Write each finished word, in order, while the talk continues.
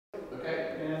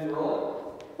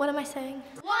am I saying?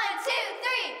 1, 2,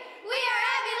 3, we are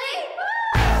Ivy League!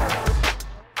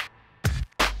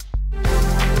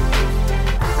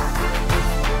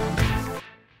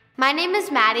 My name is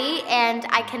Maddie, and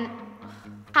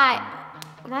Hi,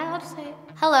 am I allowed to say it?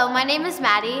 Hello, my name is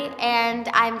Maddie, and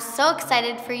I'm so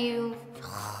excited for you.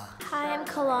 Hi, I'm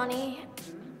Kalani.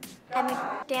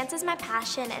 Dance is my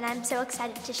passion, and I'm so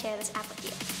excited to share this app with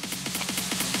you.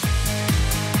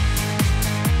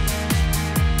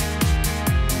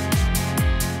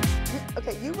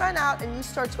 Okay, you run out and you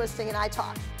start twisting and I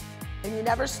talk. And you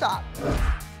never stop.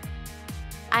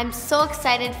 I'm so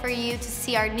excited for you to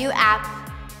see our new app.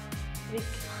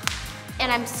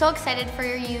 And I'm so excited for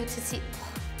you to see,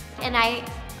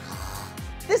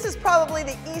 This is probably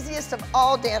the easiest of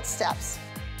all dance steps.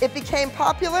 It became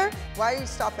popular. Why are you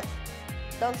stopping?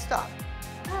 Don't stop.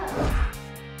 Oh.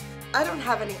 I don't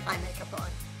have any eye makeup on.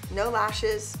 No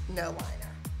lashes, no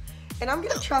liner. And I'm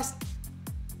gonna trust.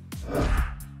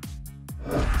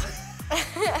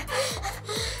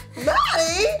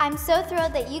 Maddie! I'm so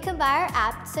thrilled that you can buy our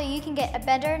app so you can get a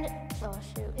better,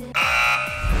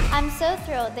 I'm so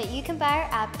thrilled that you can buy our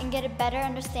app and get a better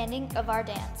understanding of our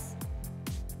dance.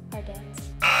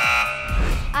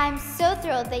 I'm so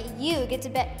thrilled that you get to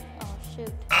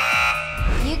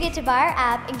You get to buy our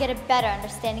app and get a better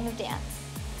understanding of dance.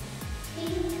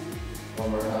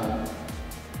 One more time.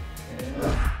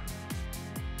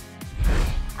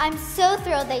 I'm so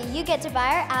thrilled that you get to buy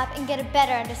our app and get a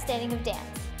better understanding of dance.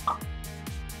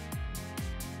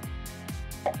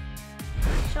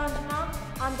 Changement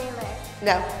en l'air.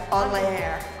 No, en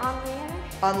l'air. En l'air?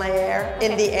 En l'air,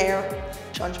 in the air.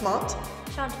 Changement.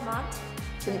 Changement.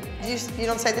 You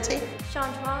don't say the T?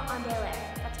 Changement en l'air.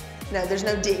 No, there's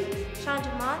no D.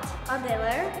 Changement en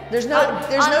l'air. There's no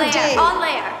D. En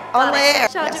l'air. En l'air.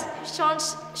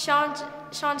 Changement.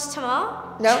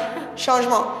 No,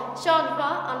 changement.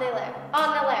 Changement en l'air.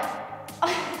 En l'air.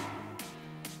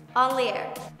 En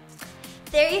l'air.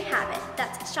 There you have it.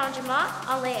 That's changement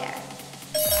en l'air.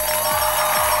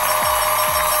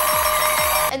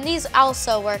 And these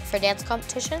also work for dance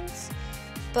competitions,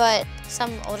 but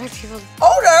some older people.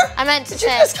 Older? I meant to Did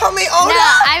say. you just call me older? No,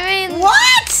 I mean.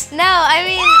 What? No, I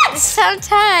mean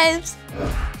sometimes.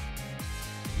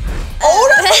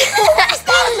 Older? What does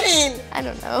that mean? I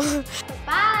don't know.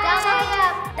 Bye.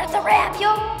 That's a wrap,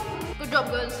 yo. Good job,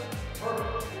 guys.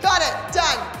 Got it.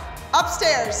 Done.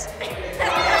 Upstairs.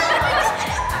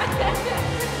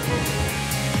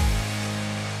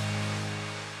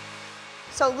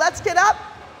 So let's get up,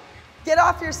 get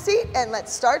off your seat, and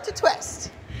let's start to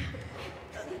twist.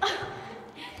 That's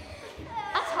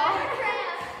hard.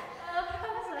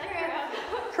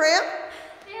 Cramp?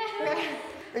 Yeah.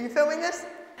 Are you filming this?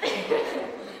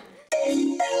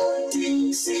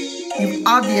 You've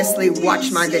obviously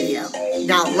watched my video.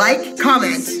 Now like,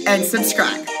 comment, and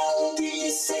subscribe.